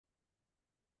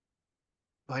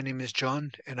My name is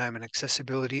John, and I'm an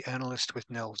accessibility analyst with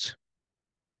NNELS.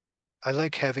 I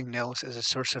like having NNELS as a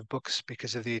source of books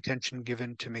because of the attention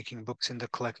given to making books in the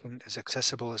collection as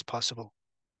accessible as possible.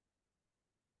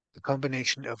 The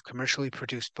combination of commercially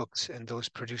produced books and those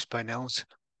produced by NNELS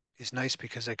is nice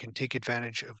because I can take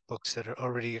advantage of books that are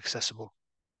already accessible.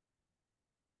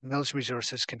 NNELS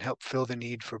resources can help fill the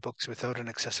need for books without an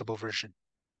accessible version.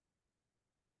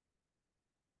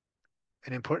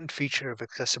 An important feature of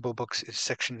accessible books is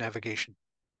section navigation.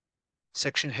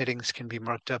 Section headings can be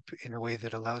marked up in a way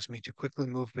that allows me to quickly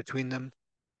move between them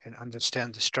and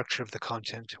understand the structure of the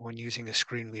content when using a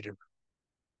screen reader.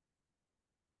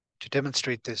 To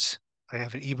demonstrate this, I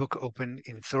have an ebook open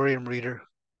in Thorium Reader,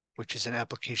 which is an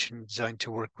application designed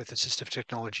to work with assistive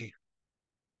technology.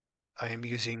 I am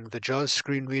using the JAWS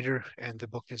screen reader, and the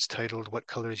book is titled What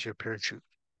Color is Your Parachute?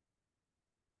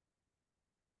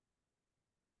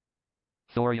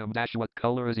 Thorium - What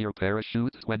Color is Your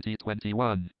Parachute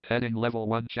 2021. Heading Level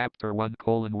 1 Chapter 1 :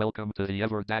 Welcome to the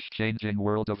ever-changing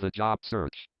world of the job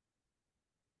search.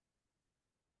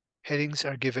 Headings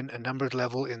are given a numbered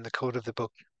level in the code of the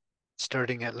book,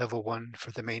 starting at level 1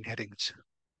 for the main headings.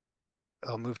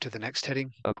 I'll move to the next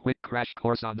heading. A quick crash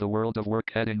course on the world of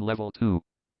work. Heading Level 2.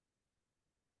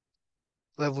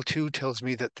 Level 2 tells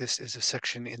me that this is a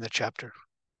section in the chapter.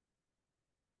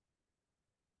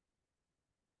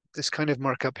 This kind of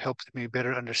markup helps me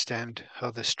better understand how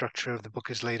the structure of the book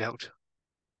is laid out.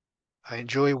 I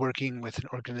enjoy working with an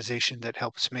organization that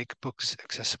helps make books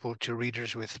accessible to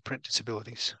readers with print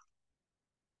disabilities.